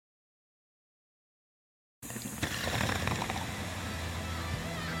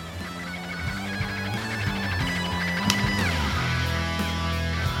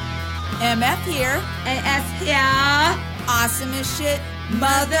MF here. AS here. Awesome as shit,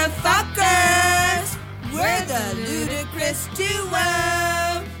 motherfuckers. We're the Ludicrous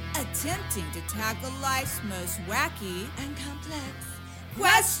Duo, attempting to tackle life's most wacky And complex.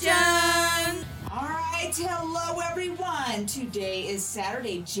 question. All right, hello everyone. Today is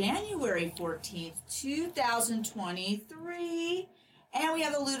Saturday, January 14th, 2023. And we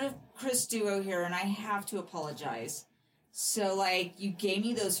have the Ludicrous Duo here, and I have to apologize. So, you gave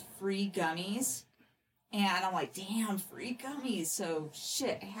me those free gummies, and I'm like, damn, free gummies. So,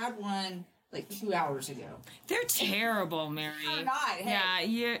 shit, I had one 2 hours ago. They're terrible, Mary. They're not. Hey,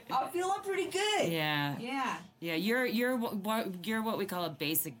 Yeah, I'm feeling pretty good. yeah, Yeah. yeah. You're what we call a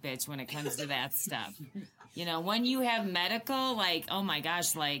basic bitch when it comes to that stuff. You know, when you have medical, oh my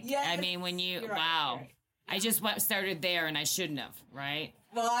gosh, Yes, I mean, when you you're right, wow, you're right. I just started there and I shouldn't have, right?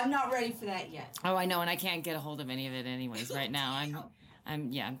 Well, I'm not ready for that yet. Oh, I know, and I can't get a hold of any of it anyways right now.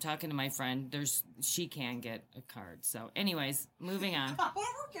 I'm talking to my friend. She can get a card. So, anyways, moving on. We're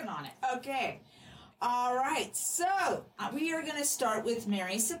working on it. Okay. All right. So, we are going to start with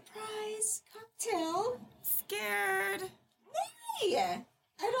Mary's surprise cocktail. Scared. Mary! I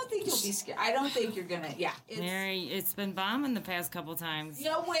don't think you'll be scared. I don't think you're going to. Yeah. Mary, it's been bombing the past couple times.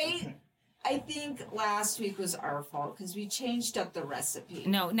 No, wait. I think last week was our fault because we changed up the recipe.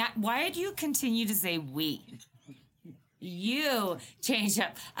 No, not. Why did you continue to say we? You changed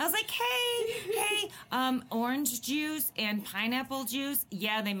up. I was like, hey, orange juice and pineapple juice.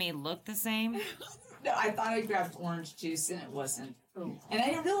 Yeah, they may look the same. No, I thought I grabbed orange juice and it wasn't. And I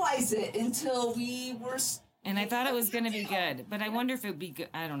didn't realize it until we were. And I thought it was going to be good, but I wonder if it would be good.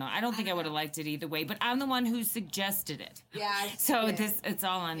 I don't know. I don't think I would have liked it either way, but I'm the one who suggested it. Yeah. So it's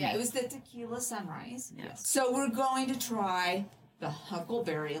all on me. Yeah, it was the tequila sunrise. Yes. So we're going to try the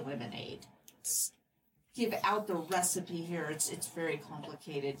huckleberry lemonade. Give out the recipe here. It's very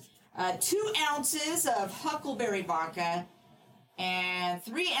complicated. 2 ounces of huckleberry vodka and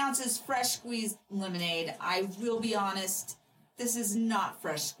 3 ounces fresh squeezed lemonade. I will be honest, this is not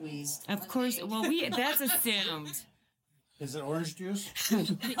fresh squeezed. Of course. Well, that's assumed. Is it orange juice?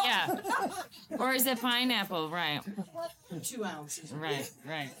 Yeah. Or is it pineapple? Right. 2 ounces. Right.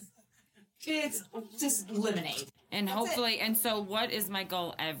 It's just lemonade. And That's hopefully, and so what is my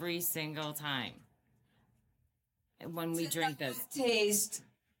goal every single time when we drink this? Taste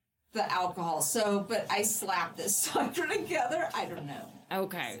the alcohol. So, but I slapped this sucker together. I don't know.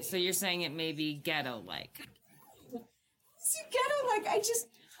 Okay, so you're saying it may be ghetto-like. You get it?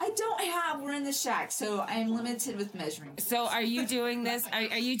 I don't have. We're in the shack, so I'm limited with measuring. So are you doing this? Are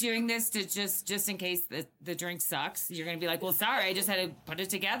you doing this to just in case the drink sucks? You're going to be like, well, sorry, I just had to put it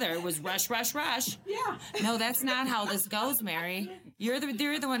together. It was rush. Yeah. No, that's not how this goes, Mary. You're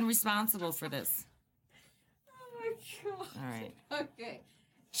the one responsible for this. Oh my god. All right. Okay.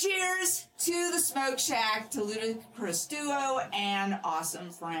 Cheers to the Smoke Shack, to Ludicrous Duo, and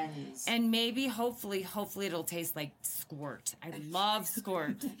awesome friends. And maybe, hopefully, it'll taste like Squirt. I love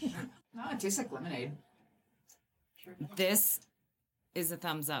Squirt. No, it tastes like lemonade. This is a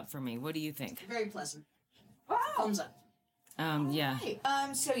thumbs up for me. What do you think? Very pleasant. Wow. Thumbs up. Yeah.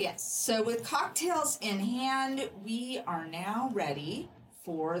 Right. So yes. So with cocktails in hand, we are now ready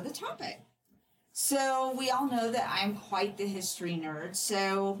for the topic. So we all know that I'm quite the history nerd,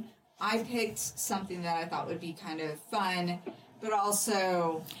 so I picked something that I thought would be kind of fun, but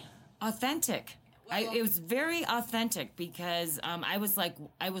also Authentic. It was very authentic because I was like,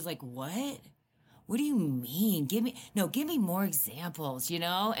 what? What do you mean? Give me more examples,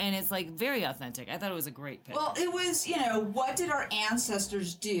 And it's very authentic. I thought it was a great pick. well, it was, what did our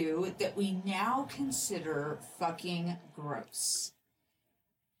ancestors do that we now consider fucking gross?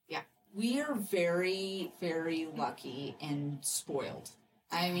 Yeah, we are very, very lucky and spoiled.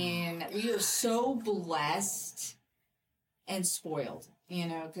 I mean, we are so blessed and spoiled,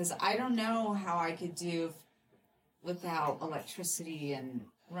 because I don't know how I could do without electricity and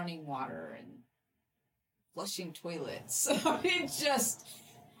running water and flushing toilets.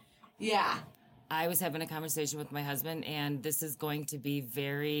 Yeah. I was having a conversation with my husband, and this is going to be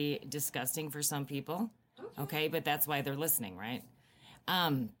very disgusting for some people. Okay, but that's why they're listening, right?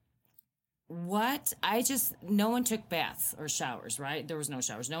 No one took baths or showers, right? There was no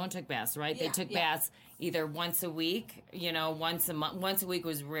showers. No one took baths, right? They took baths either once a week, once a month. Once a week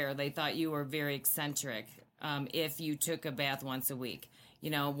was rare. They thought you were very eccentric if you took a bath once a week,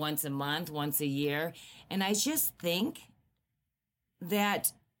 once a month, once a year. And I just think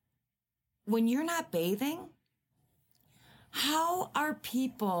that when you're not bathing, how are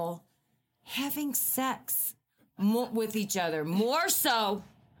people having sex with each other? More so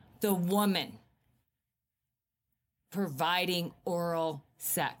the woman providing oral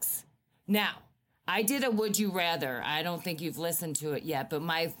sex. Now, I did a would you rather. I don't think you've listened to it yet, but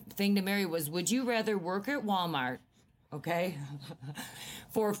my thing to Mary was, would you rather work at Walmart, okay,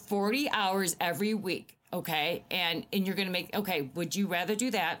 for 40 hours every week, okay, and you're going to make, okay, would you rather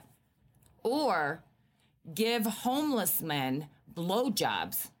do that or give homeless men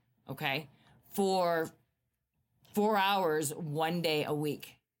blowjobs, okay, for 4 hours, 1 day a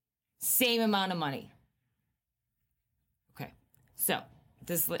week? Same amount of money. Okay, so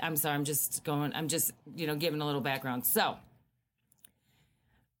this, I'm sorry, I'm just, giving a little background. So,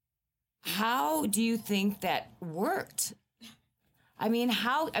 how do you think that worked?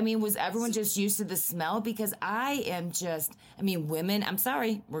 Was everyone just used to the smell? Because women, I'm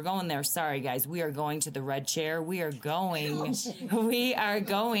sorry, we're going there. Sorry, guys. We are going to the red chair. We are going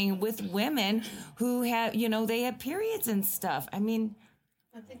with women who have, they have periods and stuff. I think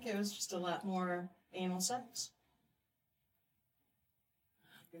it was just a lot more anal sex.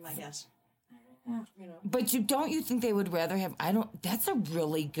 Be my guess. But don't you think they would rather have, that's a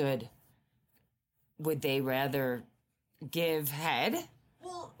really good, would they rather give head?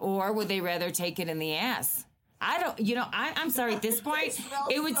 Or would they rather take it in the ass? I'm sorry, at this point,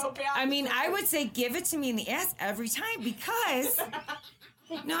 it would, I would say give it to me in the ass every time because,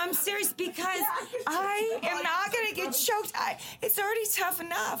 no, I'm serious, because I am not going to get choked. It's already tough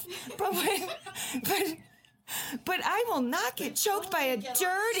enough. But I will not get choked by a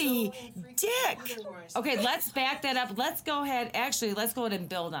dirty dick. Okay, let's back that up. Let's go ahead and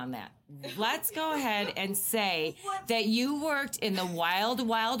build on that. Let's go ahead and say that you worked in the wild,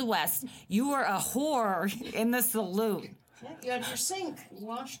 wild west. You were a whore in the saloon. Yeah, you had your sink. You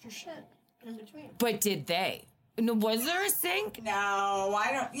washed your shit in between. But did they? Was there a sink? No,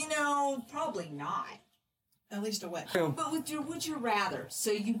 I don't, probably not. At least a wet. But with your would you rather, so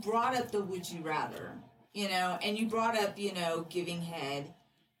you brought up the would you rather, and you brought up, giving head.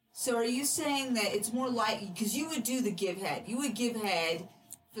 So are you saying that it's more likely, because you would do the give head. You would give head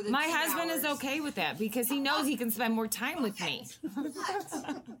for the My 2 husband hours. is okay with that because he knows he can spend more time with me.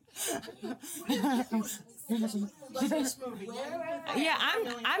 Yeah,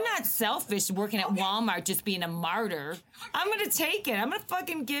 I'm not selfish working at Walmart just being a martyr. I'm going to take it. I'm going to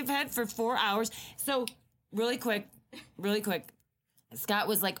fucking give head for 4 hours. So, really quick. Scott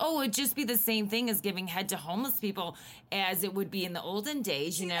was like, oh, it'd just be the same thing as giving head to homeless people as it would be in the olden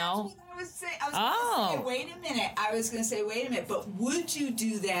days, See, know? That's what I was saying. I was going to say, wait a minute. But would you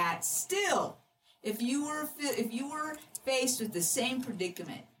do that still? If you were faced with the same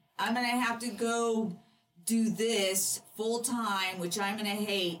predicament, I'm going to have to go do this full time, which I'm going to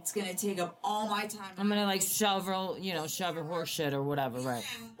hate. It's going to take up all my time. I'm going to shovel horse shit or whatever, right?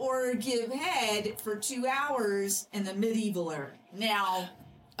 Or give head for 2 hours in the medieval era. Now,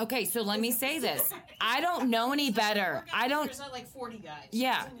 okay, so let me say this. I don't know any better. There's not like 40 guys.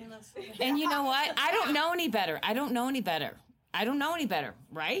 Yeah. And you know what? I don't know any better, right? I don't know any better. I don't know any better.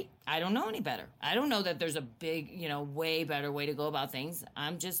 I don't know that there's a big, way better way to go about things.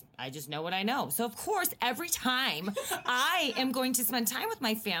 I just know what I know. So of course, every time I am going to spend time with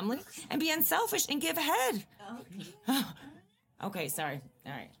my family and be unselfish and give head. Okay, sorry.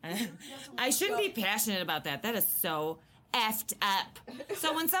 All right. I shouldn't be passionate about that. That is so effed up.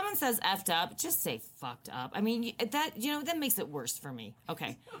 So when someone says effed up, just say fucked up. That makes it worse for me.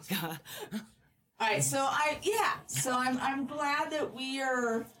 Okay. all right. So I'm glad that we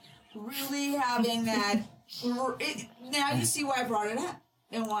are really having that. Now you see why I brought it up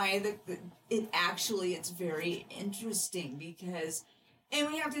and why it's very interesting because, and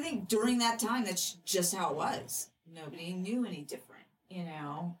we have to think during that time, that's just how it was. Nobody knew any different,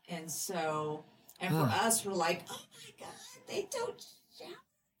 and so, and for us, we're like, oh my God, they don't shower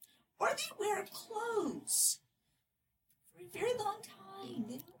or they wear clothes for a very long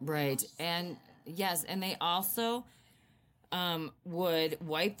time. Right. And yes, and they also would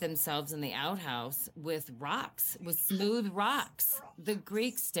wipe themselves in the outhouse with rocks, with smooth rocks. The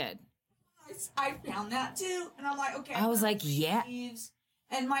Greeks did. I found that too, and I'm like, okay. I was like, yeah.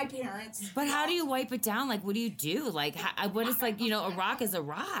 And my parents. But how do you wipe it down? What do you do? What is a rock is a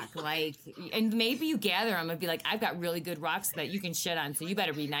rock. And maybe you gather them and be like, I've got really good rocks that you can shit on, so you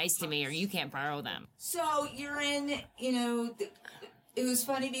better be nice to me or you can't borrow them. So you're in, it was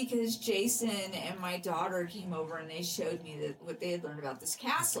funny because Jason and my daughter came over and they showed me what they had learned about this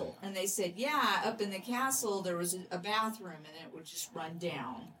castle. And they said, yeah, up in the castle there was a bathroom and it would just run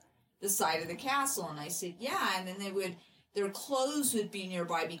down the side of the castle. And I said, yeah. And then their clothes would be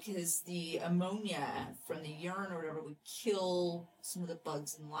nearby because the ammonia from the urine or whatever would kill some of the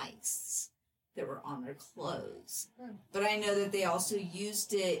bugs and lice that were on their clothes. But I know that they also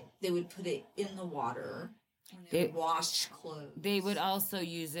used it, they would put it in the water. They- wash clothes. They would also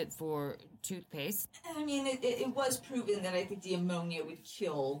use it for toothpaste. I mean, it was proven that I think the ammonia would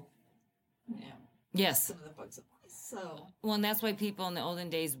kill, Yes. some of the bugs of lice. So, Well, and that's why people in the olden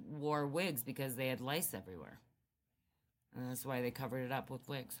days wore wigs, because they had lice everywhere. And that's why they covered it up with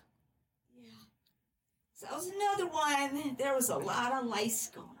wigs. so that was another one. There was a lot of lice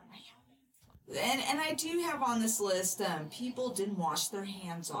going around. And I do have on this list, people didn't wash their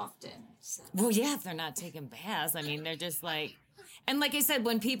hands often. So. Well, yeah, if they're not taking baths, I mean, they're just like, and like I said,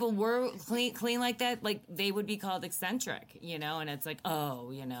 when people were clean like that, like they would be called eccentric, and it's like,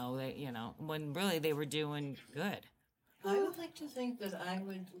 oh, when really they were doing good. I would like to think that I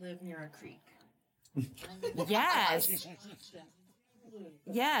would live near a creek. Yes.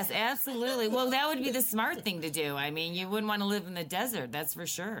 Yes, absolutely. Well, that would be the smart thing to do. I mean, you wouldn't want to live in the desert, that's for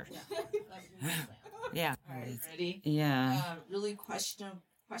sure. Yeah. All right, ready? Yeah. Really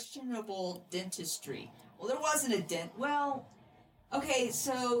questionable dentistry. Well, there wasn't a dent. Well, okay,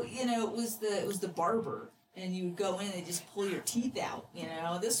 so it was the barber, and you would go in and they just pull your teeth out.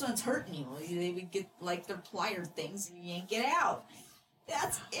 This one's hurting you. They would get like their plier things, and you ain't get out.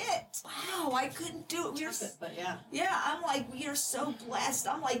 That's it. Wow, I couldn't do it. But yeah. Yeah, I'm like, we are so blessed.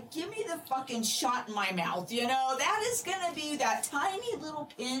 I'm like, give me the fucking shot in my mouth. That is gonna be that tiny little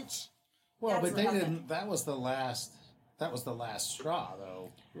pinch. Well, That's but they nothing. didn't. That was the last straw,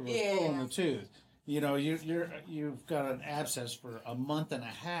 though. It was Yeah. pulling the tooth. You've got an abscess for a month and a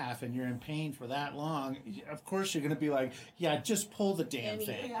half, and you're in pain for that long. Of course, you're going to be like, yeah, just pull the damn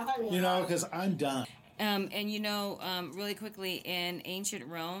thing. Because I'm done. Really quickly, in ancient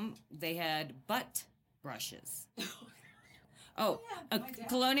Rome, they had butt brushes.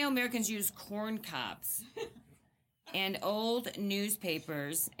 Colonial Americans used corn cobs. And old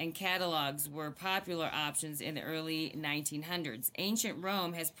newspapers and catalogs were popular options in the early 1900s. Ancient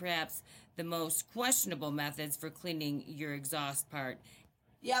Rome has perhaps the most questionable methods for cleaning your exhaust part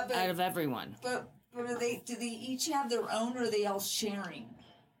Yeah, out of everyone. But do they each have their own, or are they all sharing?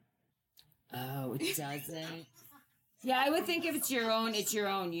 Oh, it doesn't. Yeah, I would think if it's your own, it's your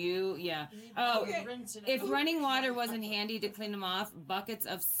own. Oh, if running water wasn't handy to clean them off, buckets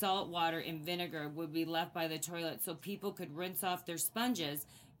of salt water and vinegar would be left by the toilet so people could rinse off their sponges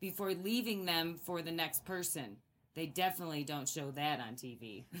before leaving them for the next person. They definitely don't show that on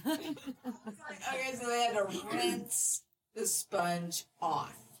TV. Okay, so they had to rinse the sponge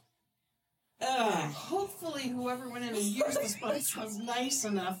off. Ugh. Hopefully, whoever went in and used the sponge was nice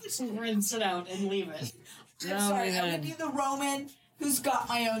enough to rinse it out and leave it. I'm sorry, I would be the Roman who's got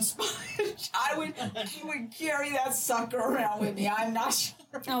my own sponge. I would carry that sucker around with me. I'm not sure.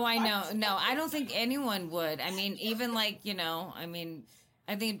 Oh, I know. No, I don't think anyone would. I mean, even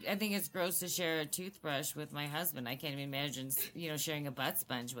I think it's gross to share a toothbrush with my husband. I can't even imagine, sharing a butt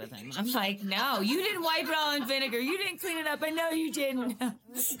sponge with him. I'm like, no, you didn't wipe it all in vinegar. You didn't clean it up. I know you didn't.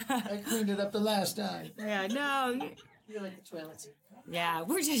 I cleaned it up the last time. Yeah, no. You're like the toilet seat. Yeah,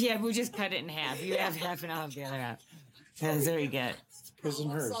 we'll just cut it in half. You have half and I'll have the other half. That's very good. Prison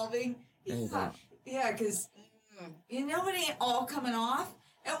hers. Solving. Yeah, because it ain't all coming off.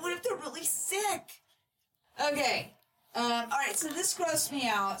 And what if they're really sick? Okay. All right, so this grossed me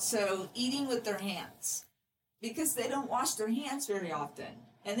out. So eating with their hands, because they don't wash their hands very often,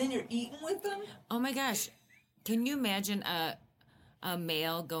 and then you're eating with them. Oh my gosh, can you imagine a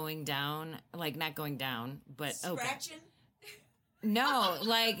male going down, like not going down, but Scratching. No,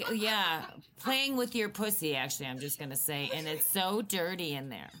 playing with your pussy. Actually, I'm just gonna say, and it's so dirty in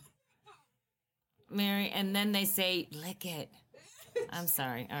there, Mary. And then they say, "Lick it." I'm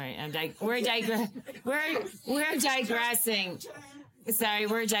sorry. All right, we're digressing. Sorry,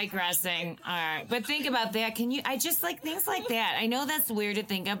 we're digressing. All right, but think about that. I just like things like that. I know that's weird to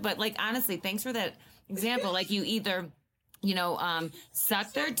think of, but honestly, thanks for that example. You either,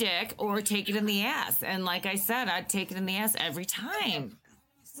 suck their dick or take it in the ass. And like I said, I'd take it in the ass every time.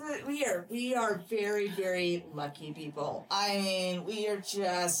 So we are very, very lucky people. I mean, we are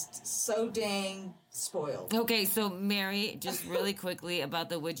just so dang spoiled. Okay, so Mary, just really quickly about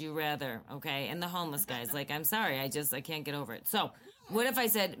the would you rather, okay, and the homeless guys. I'm sorry, I can't get over it. So, what if I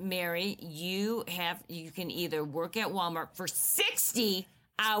said, Mary, you can either work at Walmart for 60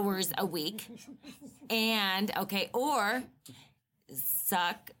 hours a week, and or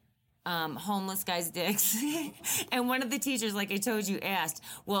suck homeless guys' dicks. And one of the teachers, like I told you, asked,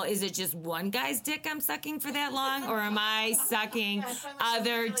 well, is it just one guy's dick I'm sucking for that long, or am I sucking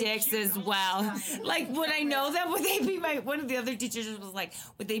other dicks as well? Would I know them? Would they be one of the other teachers was like,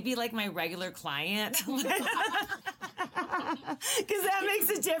 would they be like my regular client? Because that makes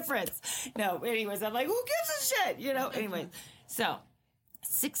a difference. No, anyways, I'm like, who gives a shit? Anyway, so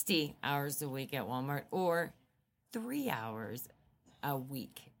 60 hours a week at Walmart or 3 hours a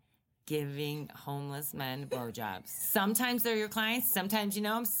week giving homeless men blowjobs. Sometimes they're your clients, sometimes you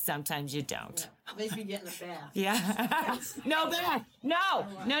know them, sometimes you don't. Yeah, maybe getting a bath. Yeah. No bath.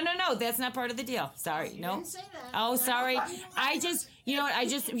 No. That's not part of the deal. Sorry. No. Didn't say that. Oh, sorry. I just, you know what? I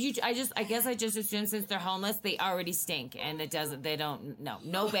guess I just assume since they're homeless, they already stink, and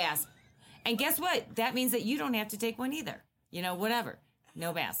no baths. And guess what? That means that you don't have to take one either. You know, whatever.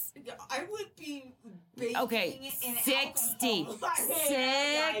 No baths. I would be bathing Okay, in 60. alcohol.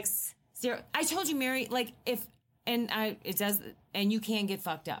 6 0. I told you, Mary, like and you can get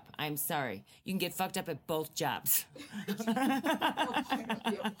fucked up. I'm sorry. You can get fucked up at both jobs.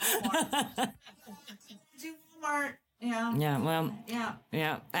 Do Walmart. Yeah. Yeah, well, Yeah.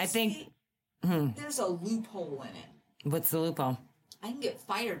 yeah. I think, There's a loophole in it. what's the loophole? I can get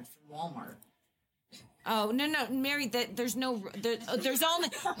fired from Walmart. Oh, no, Mary, there's only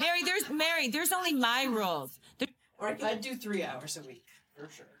my rules. Or I I'd do 3 hours a week for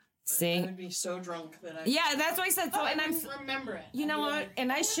sure. I See? would be so drunk that I. Yeah, that's what I said. So, and I'm, remember it. you know I'd be what? like,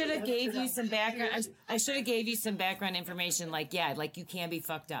 And I should have gave you some background. I should have gave you some background information. Like, yeah, like you can be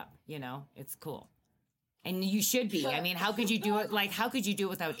fucked up. You know, it's cool, and you should be. I mean, how could you do it? Like, how could you do it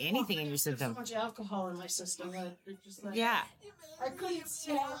without anything in your so system? much alcohol in my system that it's just like. Yeah. I couldn't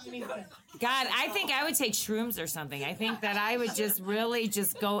stand anything. God, I think I would take shrooms or something. I think that I would just really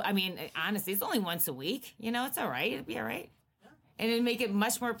just go. I mean, honestly, it's only once a week. You know, it's all right. It'd be all right. And it'd make it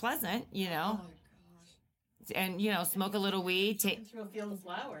much more pleasant, you know. Oh my gosh. And, you know, smoke a little weed. Walking through a field of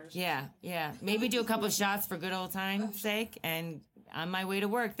flowers. Yeah. Maybe do a couple of shots for good old time's sake. And on my way to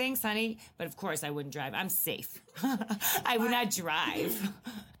work. Thanks, honey. But of course, I wouldn't drive. I'm safe. I would not drive.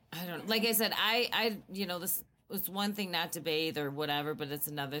 I don't. Like I said, I you know, this was one thing not to bathe or whatever, but it's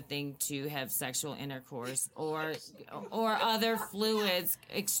another thing to have sexual intercourse or other fluids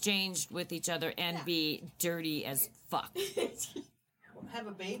exchanged with each other and be dirty as fuck. Have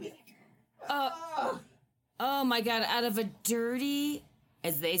a baby. Oh my God, out of a dirty,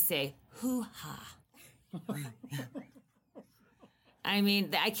 as they say, hoo-ha. I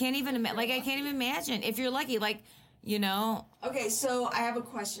mean, I can't even imagine. If you're lucky, like, you know. Okay, so I have a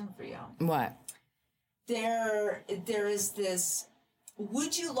question for you. What? There is this.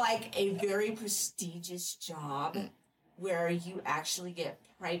 Would you like a very prestigious job where you actually get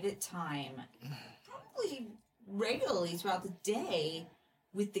private time, probably regularly throughout the day,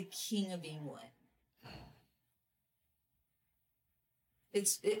 with the King of England?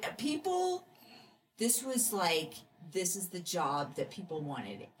 People. This was like, this is the job that people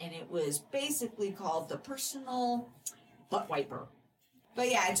wanted, and it was basically called the personal butt wiper. But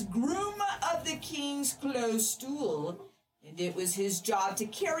yeah, it's groom of the king's close stool, and it was his job to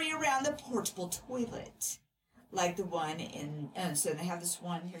carry around the portable toilet, like the one in. So they have this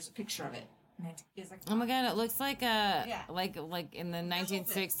one. Here's a picture of it. And it's like, Oh my God, it looks like like in the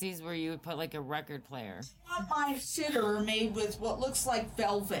 1960s where you would put like a record player. my sitter made with what looks like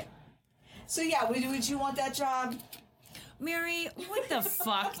velvet. So yeah, would you want that job? Mary, what the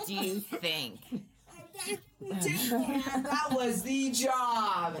fuck do you think? That was the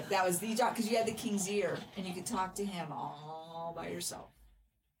job. That was the job because you had the king's ear and you could talk to him all by yourself.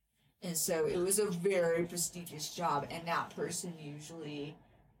 And so it was a very prestigious job, and that person usually,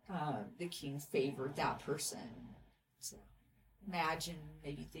 the king favored that person. So imagine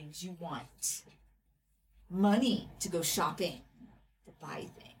maybe things you want. Money to go shopping, to buy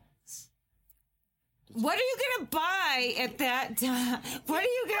things. What are you gonna buy at that time? What are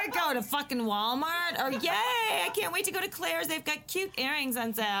you gonna go to fucking Walmart? Or yay! I can't wait to go to Claire's. They've got cute earrings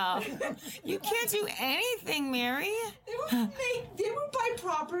on sale. You can't do anything, Mary. They would buy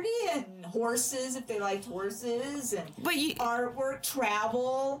property and horses if they liked horses, and But you, artwork,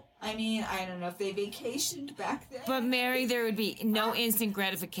 travel. I mean, I don't know if they vacationed back then. but Mary, there would be no instant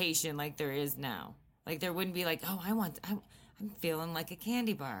gratification like there is now. Like there wouldn't be like, oh, I'm feeling like a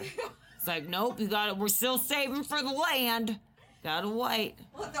candy bar. It's like, nope, we're still saving for the land. Gotta wait.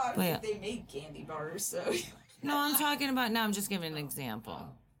 Well, no, I Well, yeah. think they made candy bars, so. No, I'm talking about now. I'm just giving an example.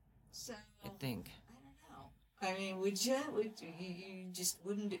 So I think. I don't know. I mean, would you? You just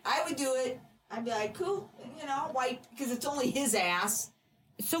wouldn't do? I would do it. I'd be like, cool, I'll wipe because it's only his ass.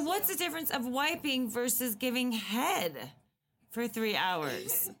 So what's the difference of wiping versus giving head for 3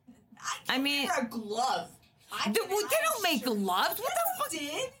 hours? I mean, Wear a glove. they don't make gloves. What the fuck?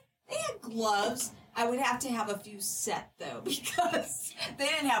 Did they had gloves? I would have to have a few set though because they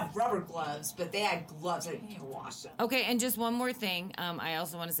didn't have rubber gloves, but they had gloves. I didn't wash them. Okay, and just one more thing. I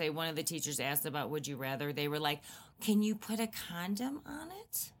also want to say one of the teachers asked about would you rather. They were like, can you put a condom on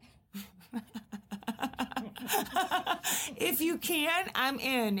it? If you can, I'm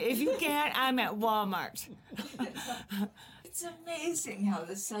in. If you can't, I'm at Walmart. It's amazing how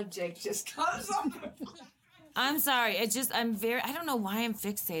the subject just comes up. I'm sorry. It's just I don't know why I'm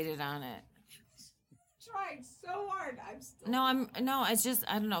fixated on it. Trying so hard. I'm still. No, it's just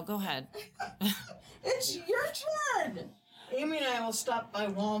I don't know. Go ahead. It's your turn. Amy and I will stop by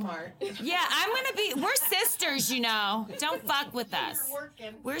Walmart. Yeah, we're sisters, you know. Don't fuck with us. You're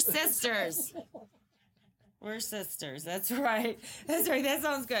working. We're sisters. We're sisters. That's right. That's right. That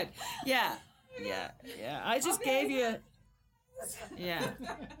sounds good. Yeah. Yeah. Yeah. I just gave you. Yeah.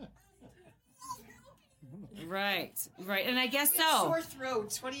 Right. Right. And I guess so. Sore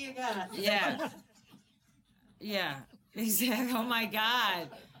throats. What do you got? Yeah. Yeah. Exactly. Oh my God.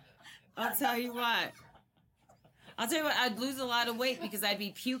 I'll tell you what. I'd lose a lot of weight because I'd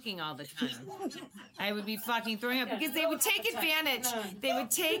be puking all the time. I would be fucking throwing up because they would take advantage. They would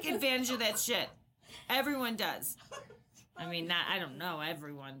take advantage of that shit. Everyone does. I mean, I don't know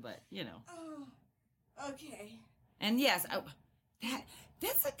everyone, but you know. Oh, okay. And yes,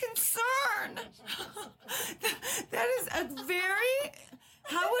 that's a concern. That is a very.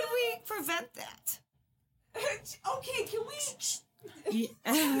 How would we prevent that? Okay, can we?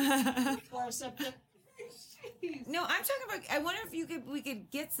 Chloroseptic. No, I'm talking about. I wonder if we could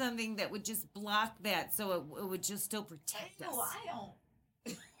get something that would just block that, so it would just still protect us. No, I don't.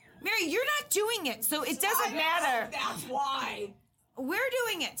 Mary, you're not doing it, so it doesn't matter. That's why. We're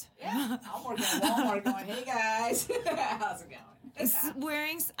doing it. Yeah, I'm working at Walmart going, hey guys, how's it going?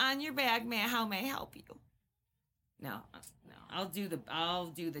 Wearing on your bag, how may I help you? No, I'll do the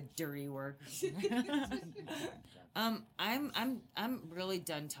dirty work. I'm really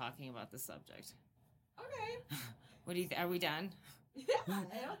done talking about the subject. Okay. What do you? Are we done? Yeah, I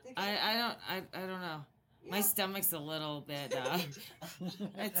don't think. I don't know. Yeah. My stomach's a little bit.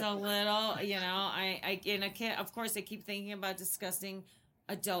 It's a little. You know. I can't. Of course, I keep thinking about discussing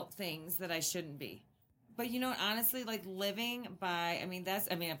adult things that I shouldn't be. But you know, honestly, like living by.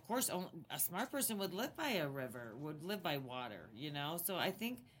 Of course, a smart person would live by a river, would live by water. You know. So I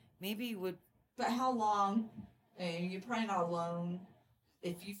think maybe would. But how long? You're probably not alone.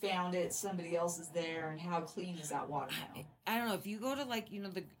 If you found it, somebody else is there, and how clean is that water now? I don't know. If you go to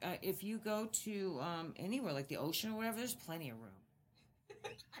if you go to anywhere like the ocean or whatever, there's plenty of room.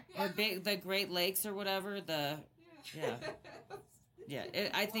 Or the Great Lakes or whatever.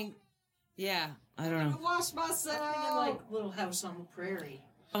 I think. Yeah, I don't know. I lost myself. I'm thinking like Little House on the Prairie.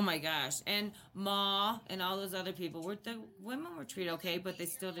 Oh my gosh! And Ma and all those other people the women were treated okay, but they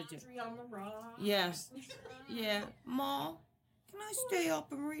still did. On the rocks. Yeah, yeah. Ma, can I stay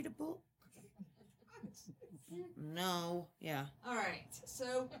up and read a book? No. Yeah. All right.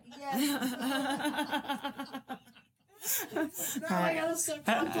 So yes. Now I gotta sit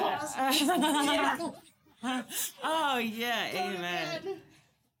for class. Oh yeah, amen.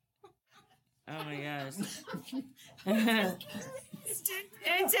 Oh my gosh. And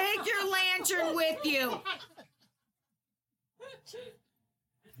take your lantern with you.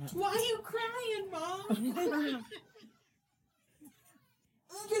 Why are you crying, Mom?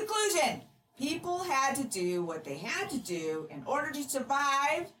 In conclusion, people had to do what they had to do in order to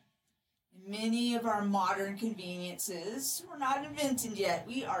survive. Many of our modern conveniences were not invented yet.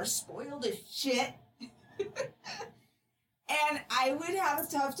 We are spoiled as shit. And I would have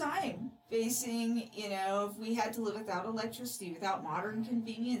a tough time facing, if we had to live without electricity, without modern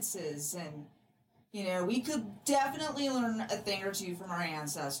conveniences. And, we could definitely learn a thing or two from our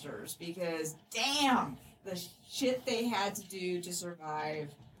ancestors because, damn, the shit they had to do to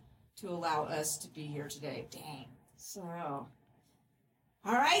survive to allow us to be here today. Dang. So, all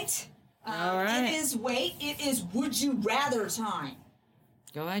right. All right. It is would you rather time.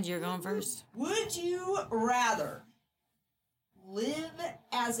 Go ahead, you're going first. Would you rather live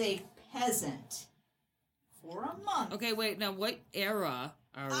as a peasant for a month? Okay, wait, now what era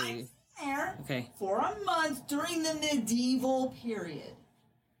are we? I'm there. Okay. For a month during the medieval period.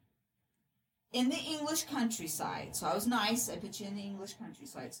 In the English countryside. So I was nice. I put you in the English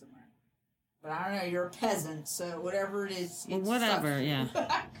countryside somewhere. But I don't know, you're a peasant, so whatever it is. Well, whatever, yeah.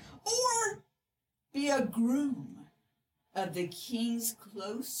 Or be a groom of the king's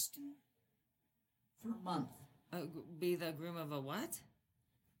close for a month. Be the groom of a what?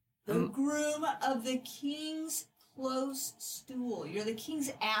 The groom of the king's close stool. You're the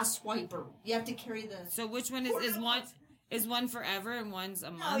king's ass wiper. You have to carry the... So which one is one forever and one's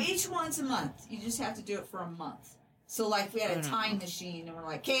a month? No, each one's a month. You just have to do it for a month. So like we had a time machine and we're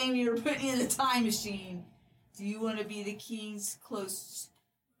like, Cam, you're putting in the time machine. Do you want to be the king's close...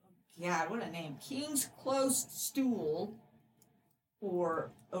 God, what a name. King's close stool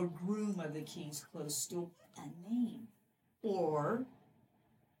or a groom of the king's close stool. A name. Or,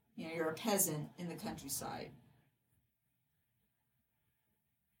 you're a peasant in the countryside.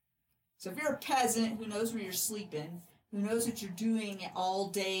 So if you're a peasant who knows where you're sleeping, who knows what you're doing all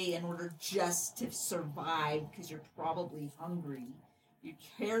day in order just to survive because you're probably hungry, you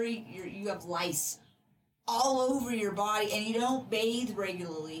have lice all over your body and you don't bathe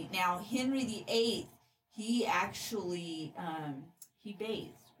regularly. Now, Henry VIII, he actually, he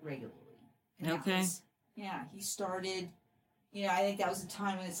bathed regularly. And Okay. He started, I think that was a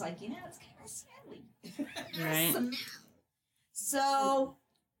time when it's like, it's kind of smelly. Right. So,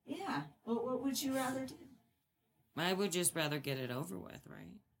 yeah. What would you rather do? I would just rather get it over with, right?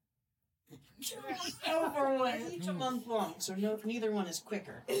 Over with. Each a month long, so neither one is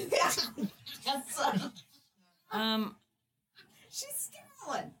quicker. That's she's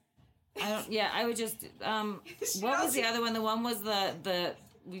smiling. I would just what was the other one? The one was the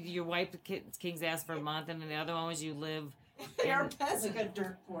your wife king's ass for a month, and then the other one was you live. You're a It's peasant. like a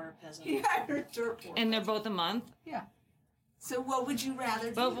dirt poor peasant. Yeah, you're a dirt poor. And they're both a month. Yeah. So what would you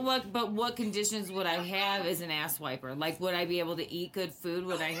rather do? But what conditions would I have as an ass wiper? Like, would I be able to eat good food?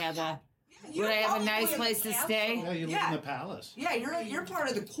 Would I have a nice place to stay? Yeah, you live in the palace. Yeah, you're part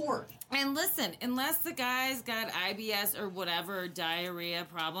of the court. And listen, unless the guy's got IBS or whatever, diarrhea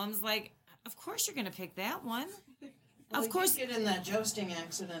problems, like, of course you're gonna pick that one. Well, Of course. he did in that jousting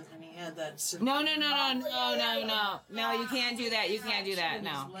accident, and he had that. No, you can't do that. You can't do that.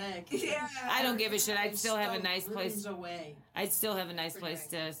 No. Yeah. I don't give a shit. I'd still have a nice place. Away. I'd still have a nice place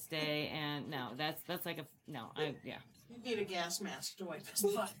to stay, and no, that's like yeah. He'd need a gas mask to wipe his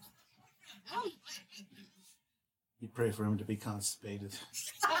butt. You pray for him to be constipated.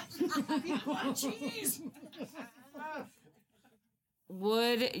 Jeez.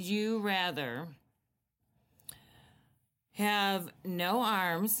 Would you rather have no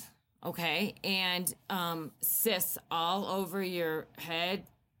arms, okay, and cysts all over your head,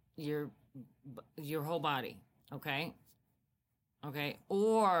 your whole body, okay,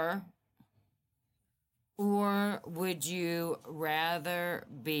 or would you rather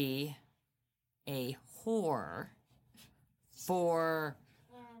be a whore for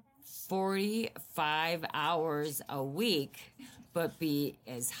 45 hours a week, but be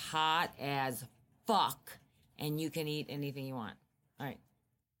as hot as fuck, and you can eat anything you want? All right.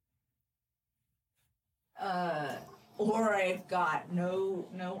 Or I've got no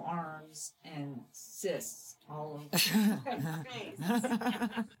arms and cysts all over my face.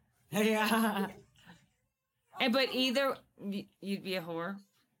 Yeah. And but either you'd be a whore.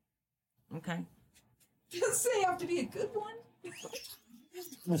 Okay. Just say I have to be a good one.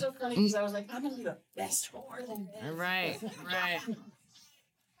 It's so funny because I was like, I'm gonna be the best whore than that. All right.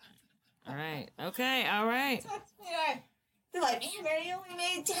 All right. Okay. All right. Yeah. They're like, man, Mary, you only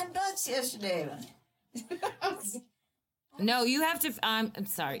made $10 yesterday. No, you have to. I'm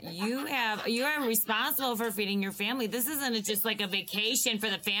sorry. You are responsible for feeding your family. This isn't just like a vacation for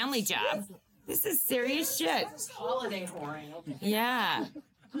the family job. This is serious shit. Holiday whoring. Okay. Yeah.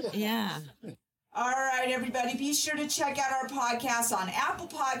 All right, everybody, be sure to check out our podcast on Apple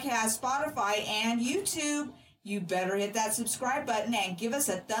Podcasts, Spotify, and YouTube. You better hit that subscribe button and give us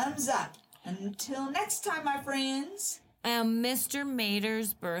a thumbs up. Until next time, my friends. Mr.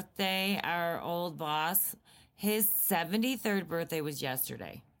 Mater's birthday, our old boss, his 73rd birthday was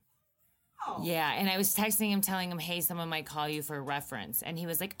yesterday. Oh. Yeah, and I was texting him, telling him, hey, someone might call you for a reference. And he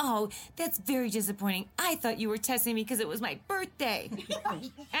was like, oh, that's very disappointing. I thought you were texting me because it was my birthday. And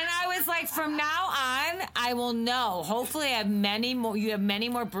I was like, from now on, I will know. Hopefully I have many more. You have many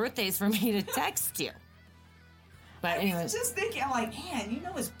more birthdays for me to text you. But I anyway. was just thinking, I'm like, man, you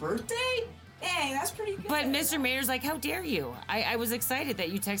know his birthday? Dang, that's pretty good. But Mr. Mater's like, how dare you? I was excited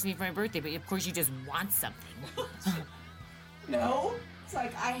that you texted me for my birthday, but of course you just want something. No. It's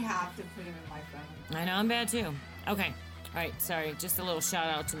like, I have to put him in my phone. I know, I'm bad too. Okay. All right, sorry. Just a little shout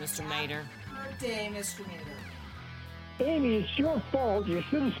out to Mr. Mater. Happy birthday, Mr. Mater. Amy, it's your fault. You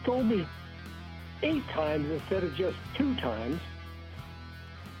should have scolded me 8 times instead of just 2 times.